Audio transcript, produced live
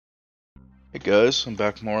Hey guys, I'm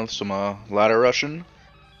back more with some ladder rushing.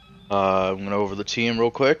 I'm gonna over the team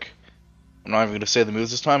real quick. I'm not even gonna say the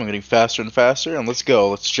moves this time. I'm getting faster and faster, and let's go.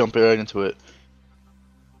 Let's jump right into it.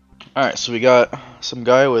 All right, so we got some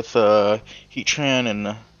guy with Heatran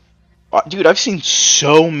and dude, I've seen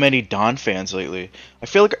so many Don fans lately. I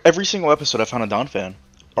feel like every single episode I found a Don fan,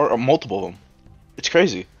 or multiple of them. It's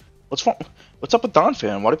crazy. What's wrong? What's up with Don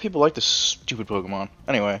fan? Why do people like this stupid Pokemon?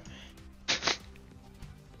 Anyway.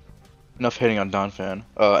 Enough hating on Donphan.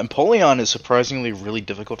 Empoleon is surprisingly really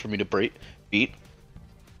difficult for me to beat.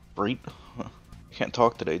 I can't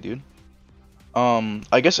talk today, dude.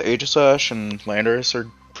 I guess Aegislash and Landorus are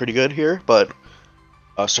pretty good here, but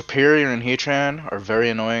Superior and Heatran are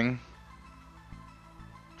very annoying.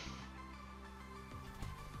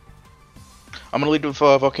 I'm gonna lead with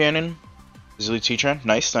Volcanion. This leads Heatran.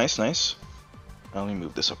 Nice, nice, nice. Let me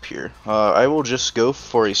move this up here. I will just go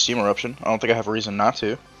for a Steam Eruption. I don't think I have a reason not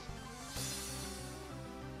to.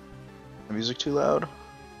 The music too loud?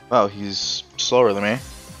 Wow, he's slower than me.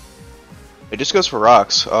 It just goes for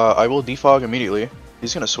rocks. I will defog immediately.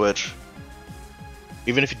 He's gonna switch.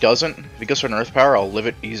 Even if he doesn't, if he goes for an Earth Power, I'll live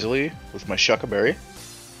it easily with my Shucka Berry. And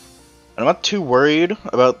I'm not too worried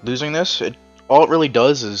about losing this. All it really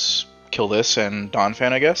does is kill this and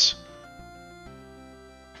Donphan, I guess.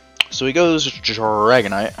 So he goes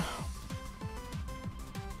Dragonite.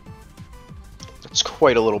 That's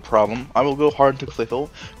quite a little problem. I will go hard into Clefable.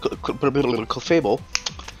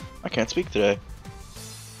 I can't speak today.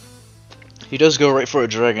 He does go right for a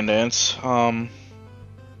Dragon Dance. I'll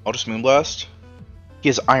just Moonblast. He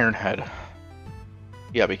has Iron Head.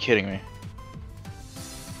 Yeah, be kidding me.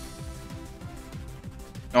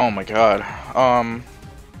 Oh my god.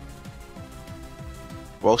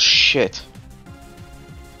 Well, shit.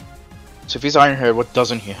 So if he's Iron Head, what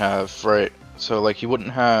doesn't he have? Right. So, like, he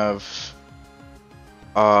wouldn't have...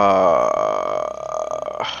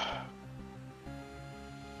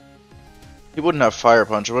 He wouldn't have Fire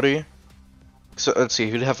Punch, would he? So, let's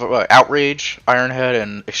see, he'd have Outrage, Iron Head,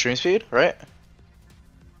 and Extreme Speed, right?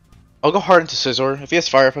 I'll go hard into Scizor. If he has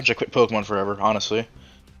Fire Punch, I quit Pokemon forever, honestly.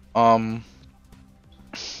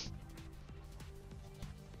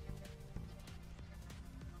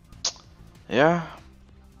 Yeah.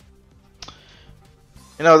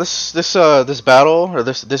 You know, this battle, or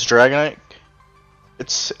this Dragonite,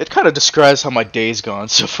 it kind of describes how my day's gone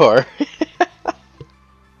so far.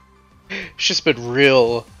 It's just been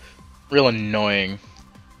real annoying.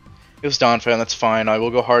 It was Donphan, that's fine. I will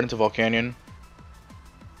go hard into Volcanion.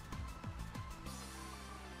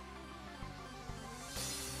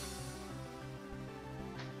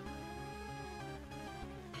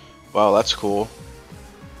 Wow, that's cool.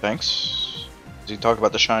 Thanks. Did you talk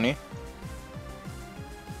about the shiny?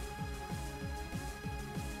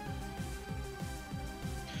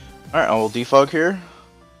 Alright, I will defog here.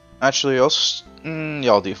 Actually, yeah,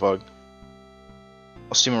 I'll defog.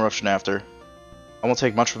 I'll Steam Eruption after. I won't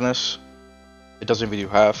take much from this. It doesn't even do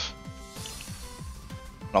half.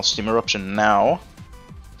 And I'll Steam Eruption now.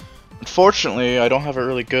 Unfortunately, I don't have a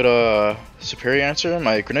really good superior answer.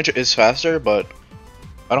 My Greninja is faster, but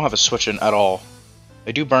I don't have a switch in at all.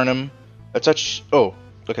 I do burn him. That's actually... Oh,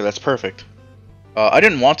 okay, that's perfect. I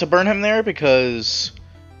didn't want to burn him there because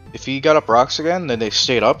if he got up rocks again, then they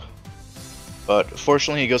stayed up. But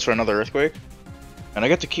fortunately, he goes for another Earthquake. And I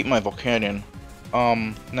get to keep my Volcanion.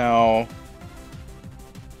 Now...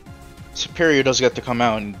 Superior does get to come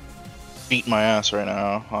out and beat my ass right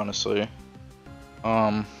now, honestly.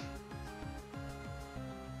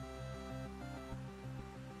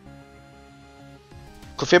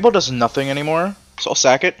 Clefable does nothing anymore, so I'll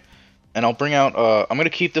sack it. And I'll bring out, I'm gonna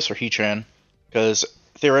keep this for Heatran. Because,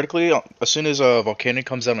 theoretically, as soon as Volcanion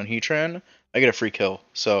comes out on Heatran, I get a free kill.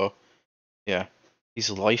 So, yeah. He's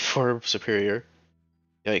Life Orb Superior.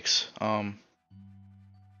 Yikes.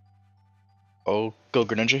 I'll go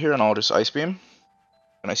Greninja here and I'll just Ice Beam.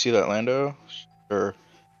 Can I see that Lando? Sure.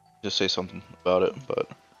 Just say something about it, but...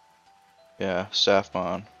 Yeah, Staff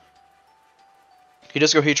Bond. He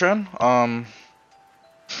does go Heatran. I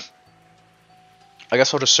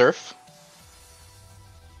guess I'll just Surf.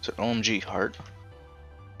 It's an OMG heart.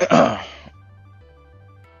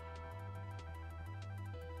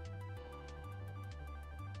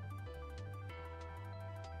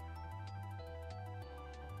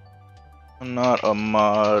 I'm not a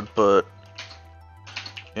mod, but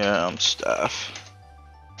yeah, I'm staff.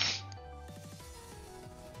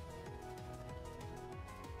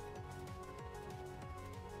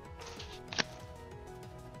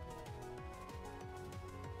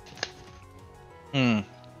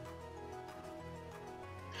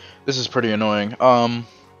 This is pretty annoying.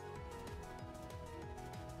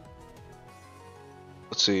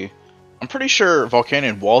 Let's see. I'm pretty sure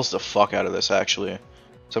Volcanion walls the fuck out of this, actually.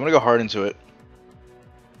 So I'm gonna go hard into it.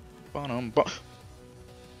 Hold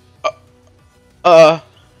on,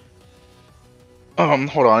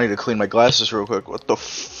 I need to clean my glasses real quick. What the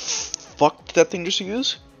fuck did that thing just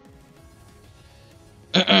use?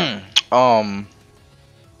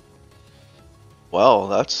 Well,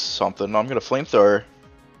 that's something. I'm gonna flamethrower.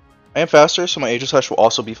 I am faster, so my Angel Slash will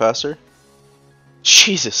also be faster.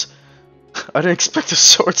 Jesus! I didn't expect a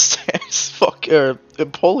sword stance. Fuck,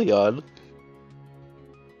 Empoleon.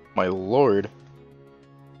 My lord.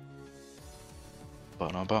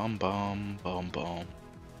 Ba-da-bum bum bum bum.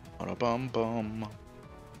 Ba-da-bum bum.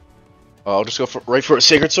 I'll just go right for a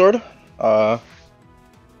Sacred Sword. Let's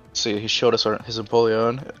see, he showed us his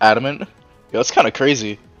Empoleon. Adamant. Yeah, that's kind of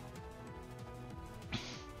crazy.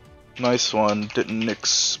 Nice one. Didn't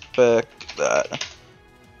expect that.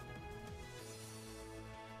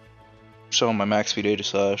 Showing my max speed Aegis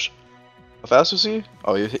Slash. How fast was he?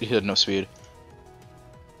 Oh, he had no speed.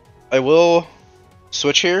 I will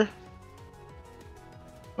switch here.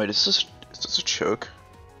 Wait, is this a choke?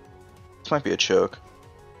 This might be a choke.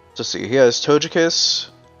 Let's see. He has Togekiss,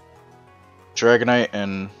 Dragonite,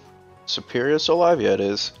 and Superior still alive? Yeah, it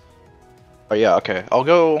is. Oh yeah, okay. I'll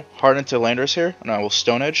go hard into Landorus here, and I will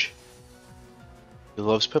Stone Edge. He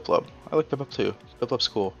loves Piplup. I like Piplup too. Piplup's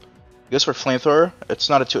cool. He goes for Flamethrower. It's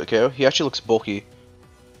not a 2-hit KO. He actually looks bulky.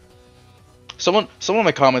 Someone in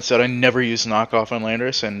my comments said I never use knockoff on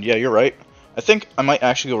Landorus, and yeah, you're right. I think I might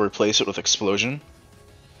actually go replace it with Explosion.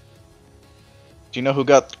 Do you know who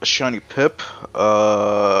got a shiny Pip?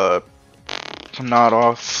 Not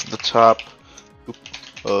off the top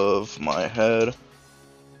of my head.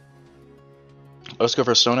 Let's go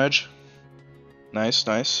for a Stone Edge. Nice,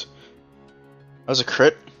 nice. That was a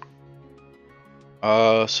crit.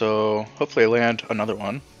 So hopefully I land another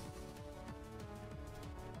one.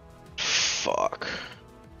 Fuck.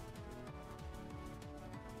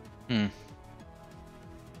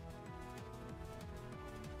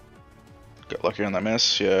 Got lucky on that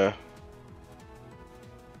miss, yeah.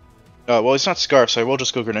 Well, he's not Scarf, so I will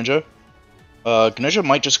just go Greninja. Greninja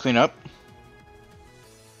might just clean up.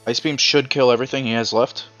 Ice Beam should kill everything he has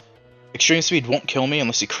left. Extreme Speed won't kill me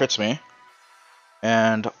unless he crits me.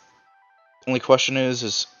 And the only question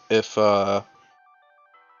is if I'm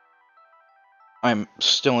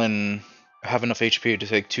still have enough HP to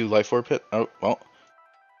take 2 Life Orb hit. Oh, well.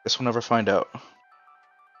 Guess we'll never find out.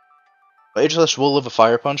 But Ageless will live a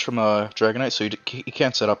Fire Punch from a Dragonite, so he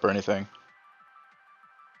can't set up or anything.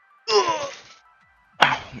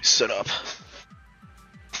 Let me set up.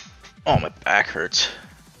 Oh, my back hurts.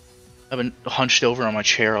 I've been hunched over on my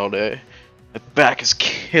chair all day. My back is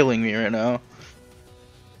killing me right now.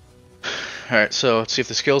 Alright, so let's see if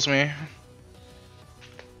this kills me.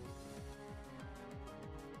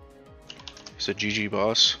 He's a GG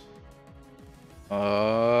boss.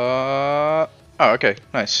 Oh, okay,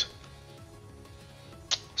 nice.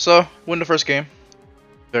 So, win the first game.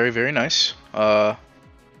 Very, very nice. Let's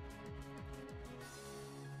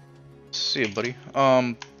see, buddy.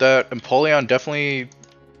 That Empoleon definitely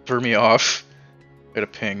threw me off. Got a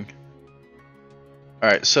ping.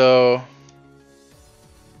 Alright, so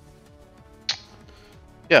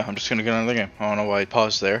yeah, I'm just gonna get another game. I don't know why I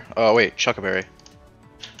paused there. Oh wait, Chuckaberry.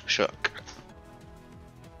 Chuck.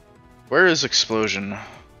 Where is Explosion? I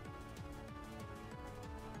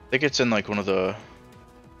think it's in like one of the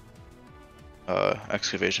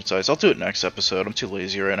excavation sites. I'll do it next episode. I'm too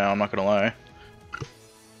lazy right now, I'm not gonna lie.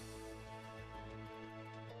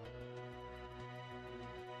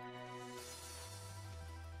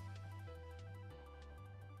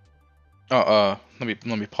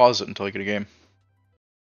 Let me pause it until I get a game.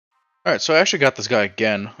 Alright, so I actually got this guy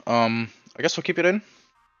again. I guess we'll keep it in.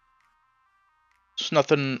 It's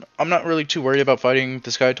nothing. I'm not really too worried about fighting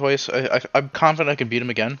this guy twice. I'm confident I can beat him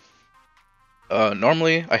again.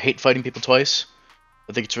 Normally, I hate fighting people twice.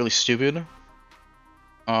 I think it's really stupid.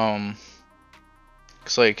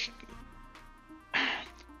 It's like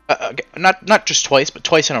not just twice, but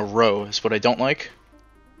twice in a row is what I don't like.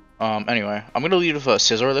 Anyway, I'm gonna lead with a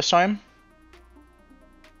Scizor this time.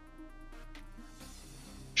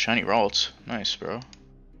 Shiny Ralts. Nice, bro.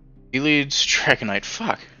 He leads Dragonite.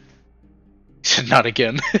 Fuck. He said not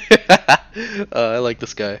again. I like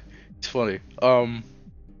this guy. He's funny.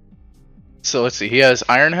 So let's see. He has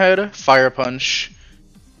Iron Head, Fire Punch,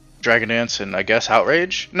 Dragon Dance, and I guess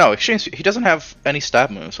Outrage. No, Exchange. He doesn't have any stab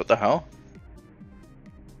moves. What the hell?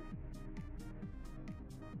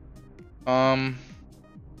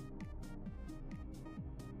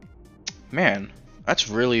 Man, that's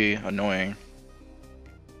really annoying.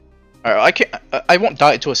 Alright, I won't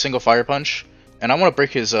die to a single Fire Punch, and I want to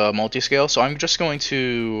break his multi-scale, so I'm just going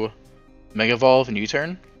to Mega Evolve and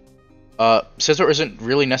U-turn. Scizor isn't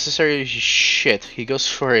really necessary. Shit, he goes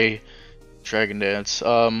for a Dragon Dance.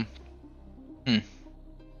 I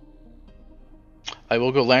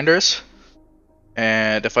will go Landorus,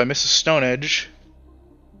 and if I miss a Stone Edge,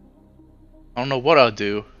 I don't know what I'll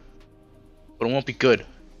do, but it won't be good.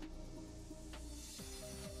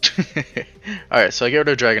 Alright, so I get rid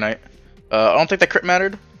of Dragonite. I don't think that crit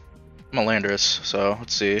mattered. I'm a Landorus, so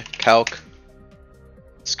let's see. Calc.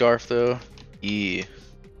 Scarf though. Yeah.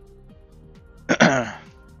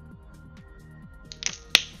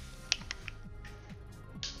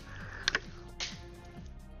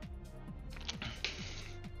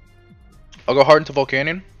 I'll go hard into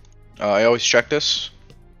Volcanion. I always check this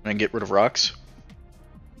and get rid of rocks.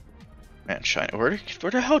 Man, shiny. Where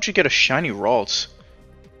the hell did you get a shiny Ralts?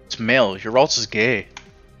 It's male. Your Ralts is gay.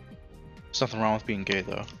 There's nothing wrong with being gay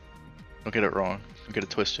though. Don't get it wrong. Don't get it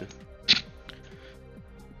twisted.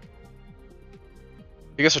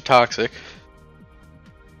 You guys are toxic.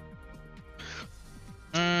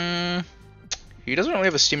 He doesn't really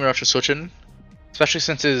have a Steam Rush to switch in, especially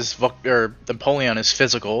since his Empoleon is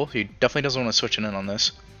physical. He definitely doesn't want to switch in on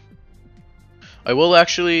this. I will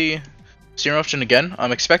actually Steam Rush in again.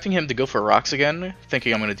 I'm expecting him to go for rocks again,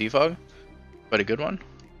 thinking I'm going to defog. Quite a good one.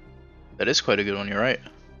 That is quite a good one. You're right.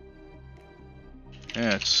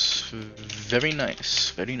 Yeah, it's very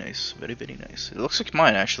nice. Very nice. Very, very nice. It looks like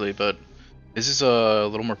mine actually, but this is a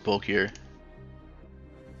little more bulkier.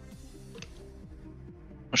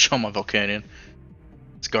 I'll show my Volcanion.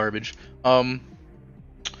 It's garbage.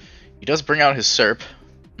 He does bring out his Serp.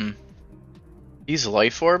 He's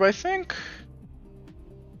Life Orb, I think?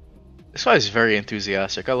 This guy's very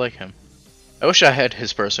enthusiastic. I like him. I wish I had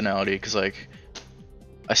his personality, because, like,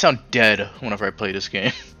 I sound dead whenever I play this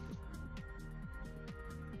game.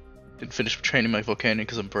 Didn't finish training my Volcanion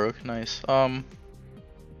because I'm broke. Nice.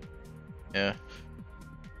 Yeah.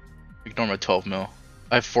 Ignore my 12 mil.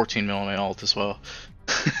 I have 14 mil on my alt as well.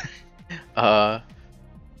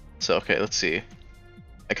 So okay, let's see.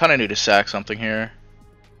 I kind of need to sack something here.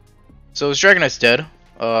 So his Dragonite's dead.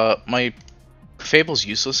 My Fable's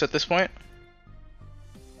useless at this point.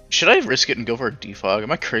 Should I risk it and go for a defog?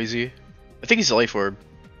 Am I crazy? I think he's a Life Orb.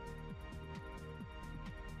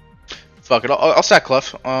 Fuck it, I'll sack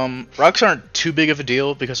Clef. Rocks aren't too big of a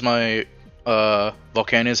deal because my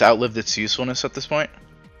Volcanion has outlived its usefulness at this point.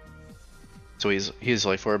 So he's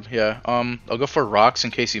Life Orb, yeah. I'll go for rocks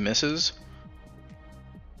in case he misses.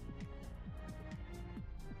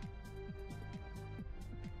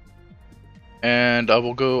 And I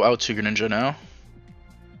will go out to Greninja now.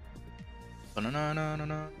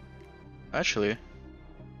 Actually,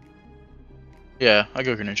 yeah, I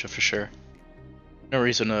go Greninja for sure. No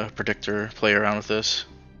reason to predict or play around with this.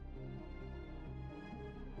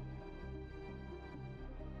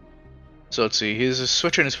 So let's see, his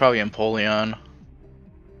switching is probably Empoleon,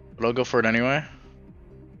 but I'll go for it anyway.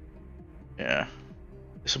 Yeah,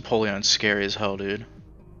 this Empoleon's scary as hell, dude.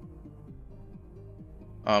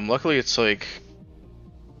 Luckily it's like,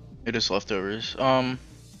 it is leftovers. I'll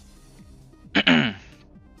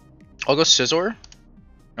go Scizor.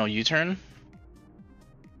 I'll U-turn.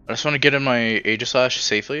 I just want to get in my Aegislash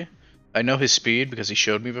safely. I know his speed because he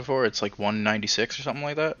showed me before. It's like 196 or something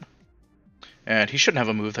like that. And he shouldn't have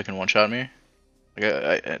a move that can one-shot me.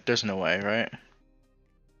 Like, there's no way, right?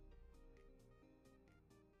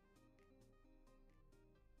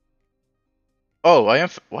 Oh, I am.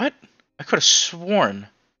 What? I could have sworn. Am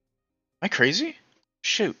I crazy?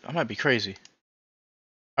 Shoot, I might be crazy.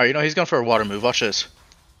 Alright, you know, he's going for a water move. Watch this.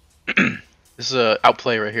 This is a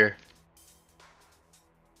outplay right here.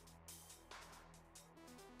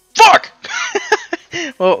 Fuck!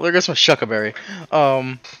 Well, there goes my Shuckaberry.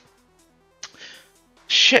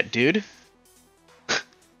 Shit, dude.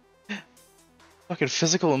 Fucking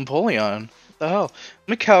physical Empoleon. What the hell? Let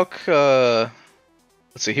me calc, let's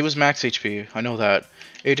see, he was max HP. I know that.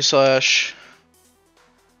 Aegislash.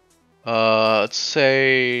 Let's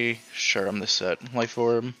say, sure, I'm this set. Life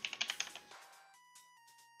Orb.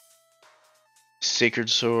 Sacred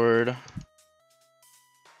Sword.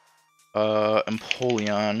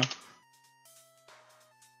 Empoleon.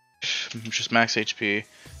 Just max HP.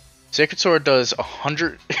 Sacred Sword does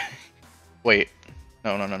 100. Wait.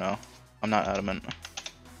 No. I'm not adamant.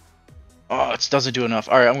 Oh, it doesn't do enough.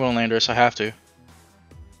 Alright, I'm going Landorus. I have to.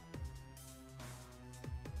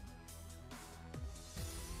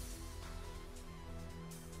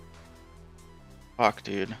 Fuck,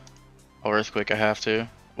 dude. Oh, Earthquake, I have to.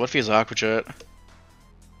 What if he's Aqua Jet?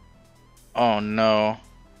 Oh, no.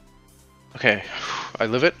 Okay. I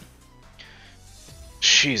live it.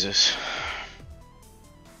 Jesus.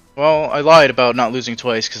 Well, I lied about not losing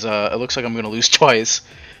twice, because it looks like I'm gonna lose twice.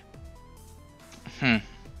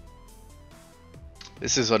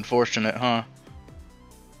 This is unfortunate, huh?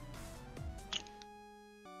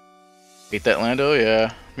 Hate that Lando?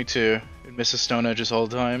 Yeah, me too. It misses stone edges all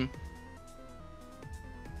the time.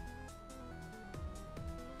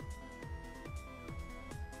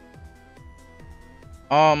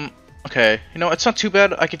 Okay. You know, it's not too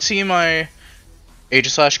bad. I could see my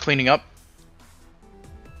Aegislash cleaning up.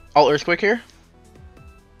 I'll Earthquake here.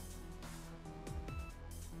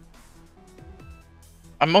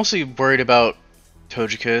 I'm mostly worried about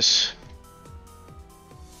Togekiss.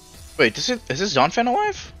 Wait, is this Donphan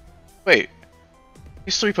alive? Wait.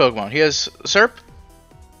 He's 3 Pokemon. He has Serp,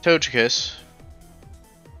 Togekiss.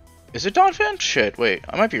 Is it Donphan? Shit, wait.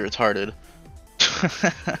 I might be retarded.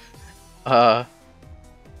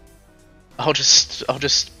 I'll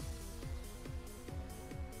just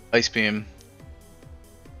Ice Beam.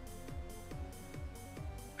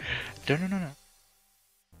 No.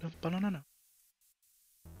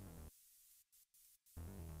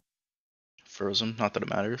 Frozen, not that it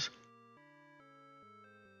matters.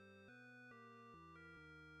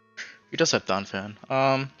 He does have Donphan.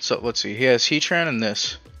 So let's see. He has Heatran and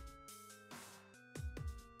this.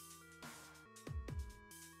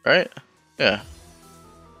 Right? Yeah.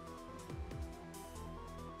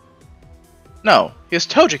 No, he has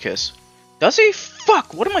Togekiss. Does he?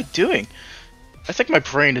 Fuck, what am I doing? I think my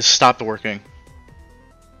brain has stopped working.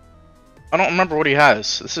 I don't remember what he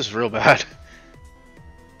has. This is real bad.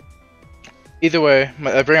 Either way,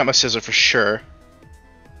 I bring out my scissor for sure.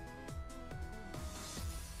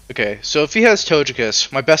 Okay, so if he has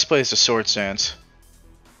Togekiss, my best play is the Sword Stance.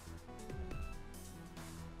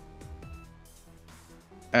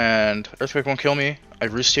 And Earthquake won't kill me. I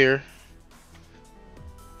roost here.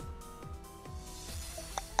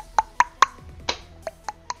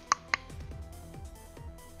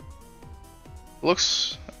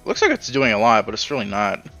 Looks like it's doing a lot, but it's really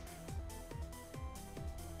not.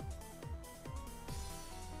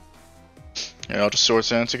 Yeah, I'll just Sword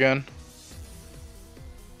Stance again.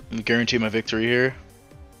 And guarantee my victory here.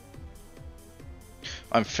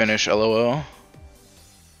 I'm finished, LOL.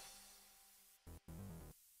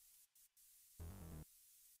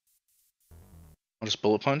 I'll just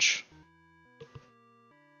Bullet Punch.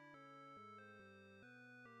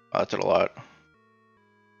 Oh, that did a lot.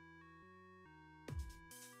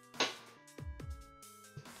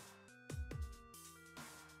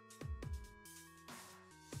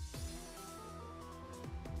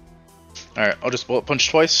 Alright, I'll just Bullet Punch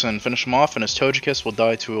twice and finish him off, and his Togekiss will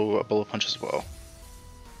die to a Bullet Punch as well.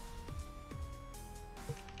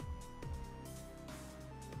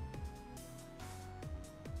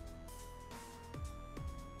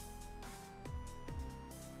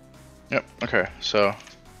 Yep, okay, so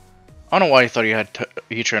I don't know why he thought he had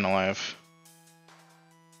Heatran alive.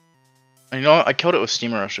 And you know what? I killed it with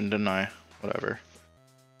Steam Eruption, didn't I? Whatever.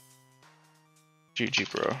 GG,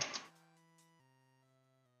 bro.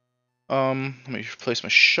 Let me replace my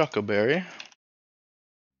Shuckle Berry.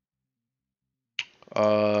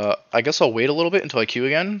 I guess I'll wait a little bit until I queue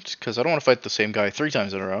again, because I don't want to fight the same guy 3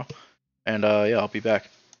 times in a row. And yeah, I'll be back.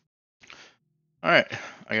 Alright,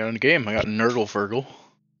 I got in the game. I got Nurgle.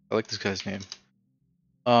 I like this guy's name.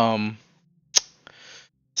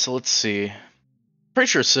 So let's see. Pretty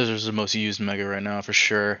sure Scissors is the most used Mega right now, for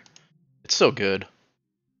sure. It's so good.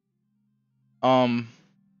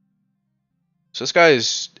 So this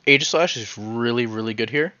guy's Aegislash is really, really good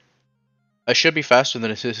here. I should be faster than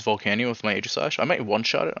his Volcanion with my Aegislash. I might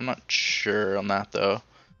one-shot it. I'm not sure on that, though.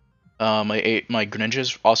 My Greninja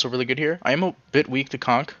is also really good here. I am a bit weak to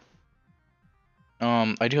Conk.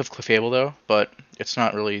 I do have Clefable, though, but it's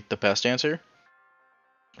not really the best answer.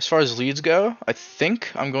 As far as leads go, I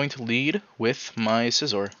think I'm going to lead with my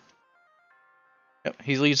Scizor. Yep,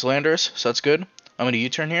 he leads Landorus, so that's good. I'm going to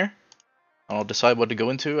U-turn here. I'll decide what to go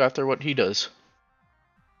into after what he does.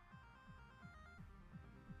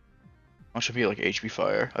 I should be like HP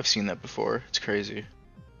Fire. I've seen that before. It's crazy.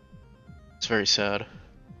 It's very sad.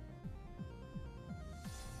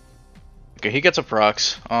 Okay, he gets a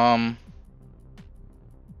Prox. That's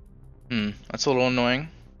a little annoying.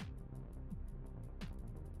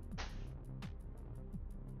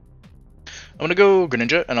 I'm gonna go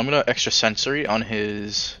Greninja, and I'm gonna Extra Sensory on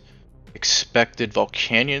his expected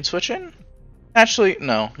Volcanion switch in. Actually,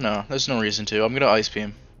 no, there's no reason to. I'm gonna Ice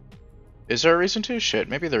Beam. Is there a reason to? Shit,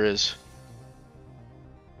 maybe there is.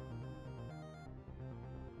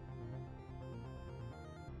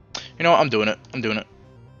 You know what? I'm doing it.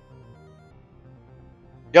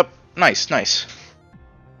 Yep, nice.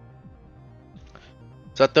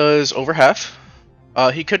 So that does over half.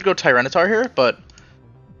 He could go Tyranitar here, but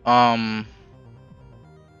I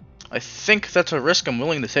think that's a risk I'm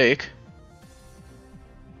willing to take.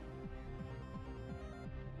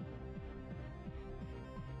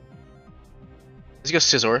 Let's go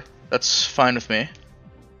Scizor. That's fine with me.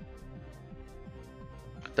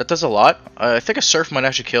 That does a lot. I think a Surf might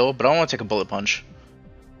actually kill, but I don't want to take a Bullet Punch.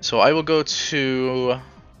 So I will go to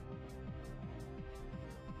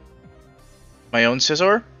my own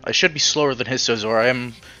Scizor. I should be slower than his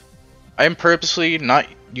Scizor. I am purposely not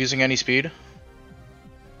using any speed.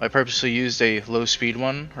 I purposely used a low speed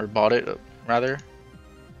one, or bought it rather.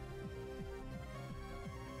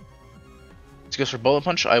 Let's go for Bullet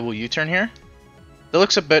Punch. I will U-turn here. That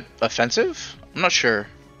looks a bit offensive. I'm not sure.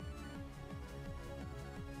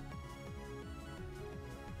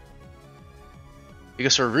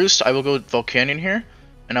 Because for Roost, I will go with Volcanion here,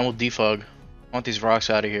 and I will defog. I want these rocks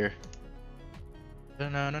out of here.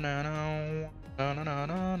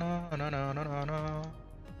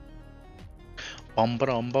 Bum ba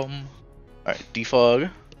dum bum. Alright, defog.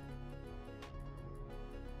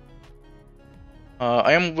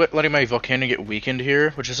 I am letting my Volcanion get weakened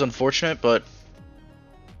here, which is unfortunate, but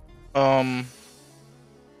I'm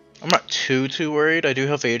not too worried. I do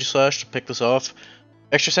have Age Slash to pick this off.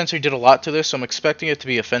 Extra Sensory did a lot to this, so I'm expecting it to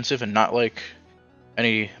be offensive and not like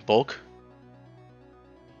any bulk.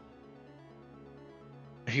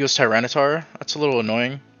 He goes Tyranitar. That's a little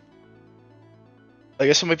annoying. I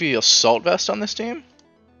guess it might be Assault Vest on this team.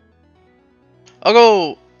 I'll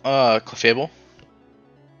go Clefable.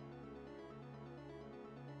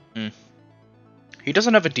 He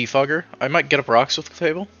doesn't have a Defogger. I might get up rocks with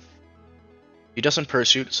Clefable. He doesn't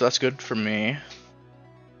Pursuit, so that's good for me.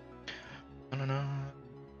 I don't know.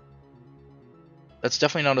 That's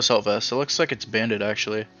definitely not Assault Vest. It looks like it's Banded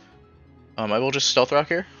actually. I will just Stealth Rock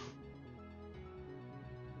here.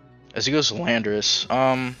 As he goes Landorus.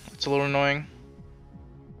 It's a little annoying.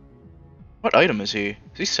 What item is he?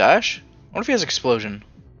 Is he Sash? I wonder if he has Explosion.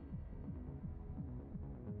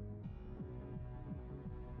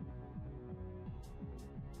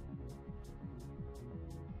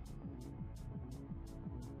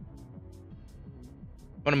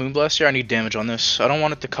 I'm gonna Moonblast here. I need damage on this. I don't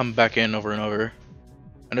want it to come back in over and over.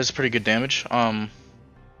 And it's pretty good damage. Now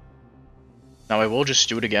I will just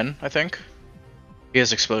do it again, I think. He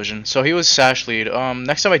has Explosion. So he was Sash lead.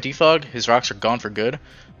 Next time I defog, his rocks are gone for good.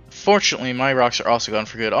 Fortunately, my rocks are also gone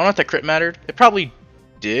for good. I don't know if that crit mattered. It probably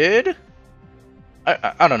did?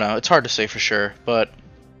 I don't know. It's hard to say for sure, but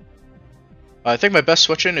I think my best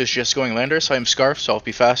switch in is just going Landorus. I am Scarf, so I'll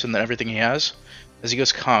be faster than everything he has. As he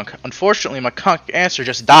goes Conk. Unfortunately, my Conk answer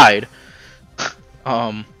just died.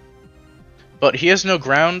 But he has no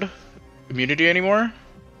ground immunity anymore.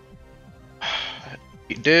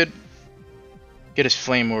 He did get his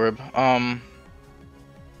Flame Orb.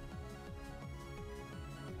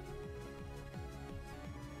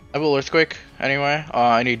 I will Earthquake anyway.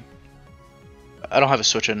 I don't have a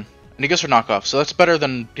switch in. And he goes for knockoff, so that's better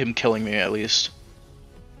than him killing me at least.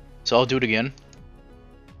 So I'll do it again.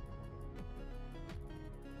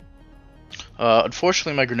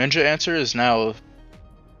 Unfortunately, my Greninja answer is now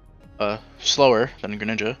slower than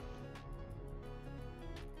Greninja.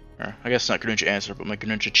 Or, I guess not Greninja answer, but my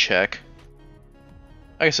Greninja check.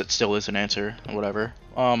 I guess it still is an answer, or whatever.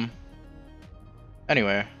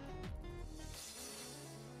 Anyway.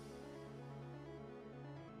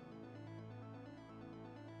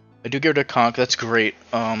 I do get rid of Conk, that's great.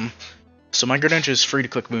 So my Greninja is free to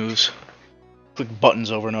click moves. Click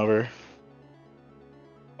buttons over and over.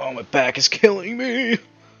 Oh, my back is killing me!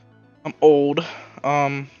 I'm old.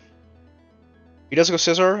 He does go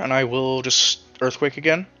Scizor, and I will just Earthquake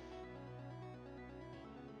again.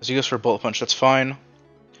 As he goes for a Bullet Punch, that's fine.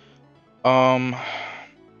 Man.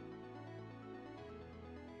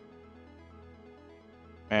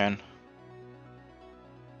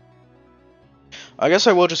 I guess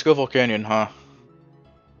I will just go Volcanion, huh?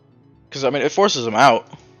 Because, I mean, it forces him out.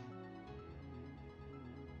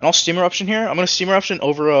 And I'll Steam Eruption here. I'm going to Steam Eruption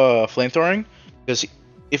over Flamethrowing. Because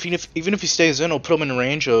even if he stays in, it'll put him in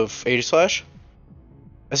range of Age Slash.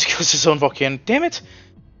 As he goes his own Volcanion. Damn it!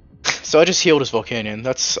 So I just healed his Volcanion.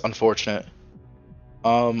 That's unfortunate.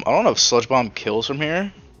 I don't know if Sludge Bomb kills from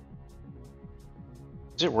here.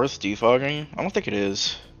 Is it worth defogging? I don't think it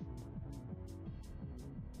is.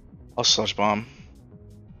 I'll Sludge Bomb.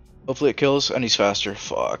 Hopefully it kills, and he's faster.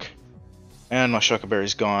 Fuck. And my Shucka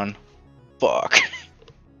Berry's gone. Fuck.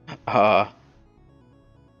 I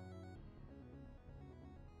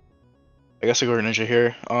guess I go Greninja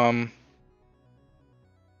here. I'm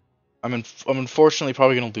unfortunately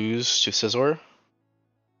probably gonna lose to Scizor.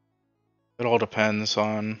 It all depends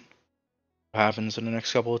on what happens in the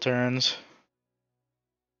next couple of turns.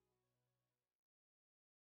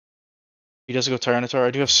 He does go Tyranitar.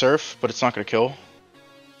 I do have Surf, but it's not going to kill.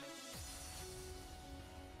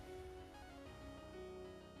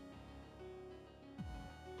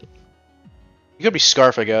 You could be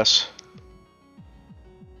Scarf, I guess.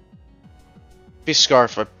 If he's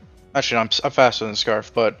Scarf, actually, I'm faster than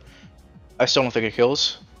Scarf, but I still don't think it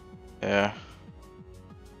kills. Yeah.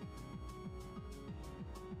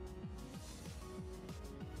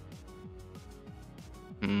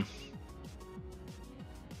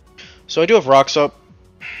 So I do have Rocks up.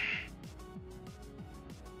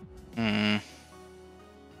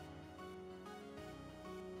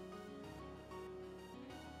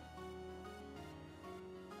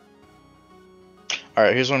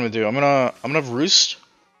 Alright, here's what I'm gonna do. I'm gonna Roost.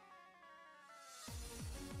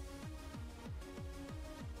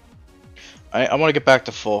 I wanna get back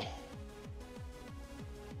to full.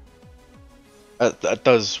 That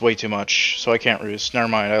does way too much, so I can't Roost. Never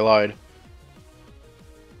mind, I lied.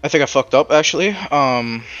 I think I fucked up actually.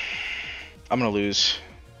 I'm gonna lose.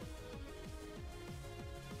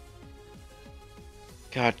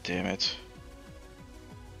 God damn it.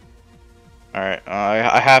 Alright,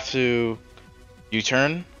 I have to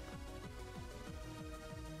U-turn.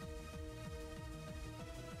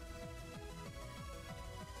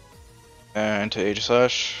 And to Age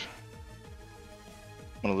Slash.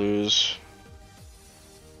 I'm gonna lose.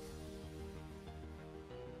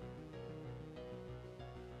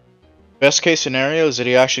 Best case scenario is that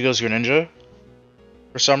he actually goes Greninja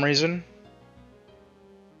for some reason.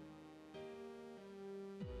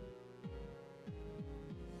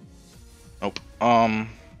 Nope. Alright,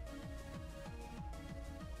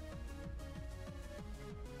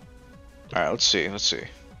 let's see.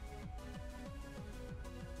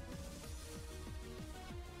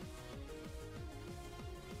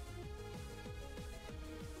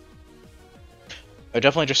 I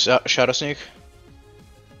definitely just Shadow Sneak.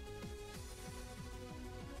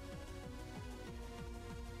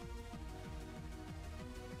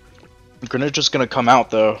 Greninja's gonna come out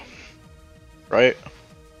though, right?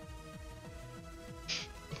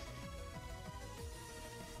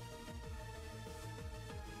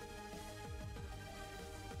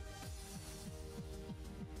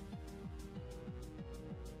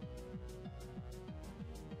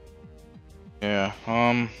 Yeah,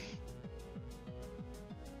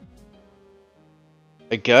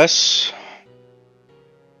 I guess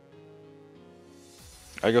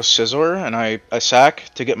I go Scizor and I sack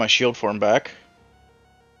to get my shield form back.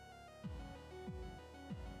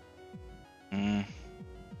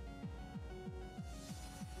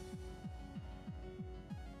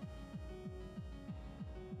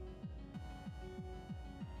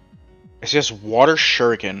 It's just Water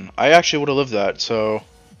Shuriken. I actually would have lived that, so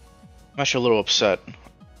I'm actually a little upset.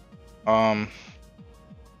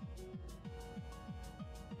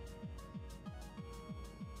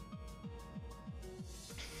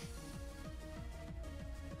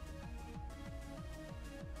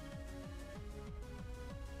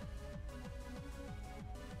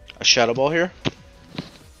 A Shadow Ball here.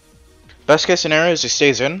 Best case scenario is he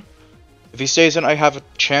stays in. If he stays in, I have a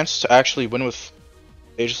chance to actually win with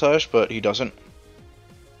Age Slash, but he doesn't.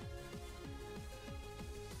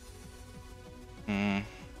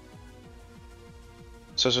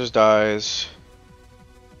 Scissors dies.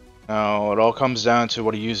 Now it all comes down to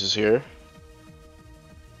what he uses here.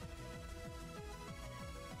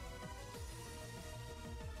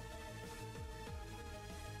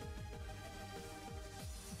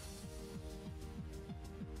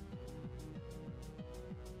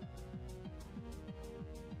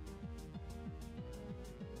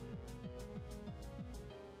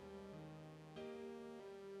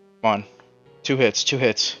 Come on. Two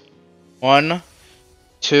hits. 1,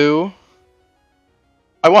 2.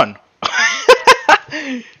 I won.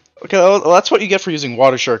 Okay, well, that's what you get for using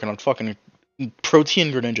Water Shuriken on fucking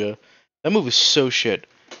Protein Greninja. That move is so shit.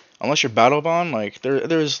 Unless you're Battle Bond, like,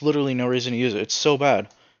 there's literally no reason to use it. It's so bad.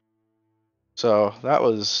 So, that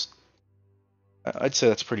was... I'd say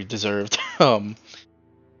that's pretty deserved.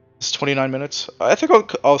 It's 29 minutes. I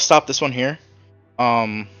think I'll stop this one here.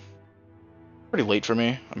 Pretty late for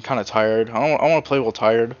me. I'm kind of tired. I want to play while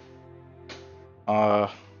tired.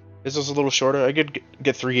 This is a little shorter. I could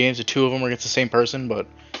get 3 games, and 2 of them are against the same person, but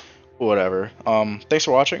whatever. Thanks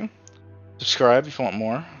for watching. Subscribe if you want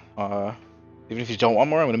more. Even if you don't want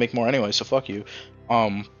more, I'm gonna make more anyway. So fuck you.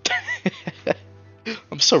 I'm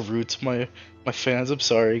so rude to my fans. I'm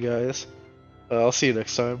sorry, guys. I'll see you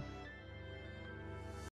next time.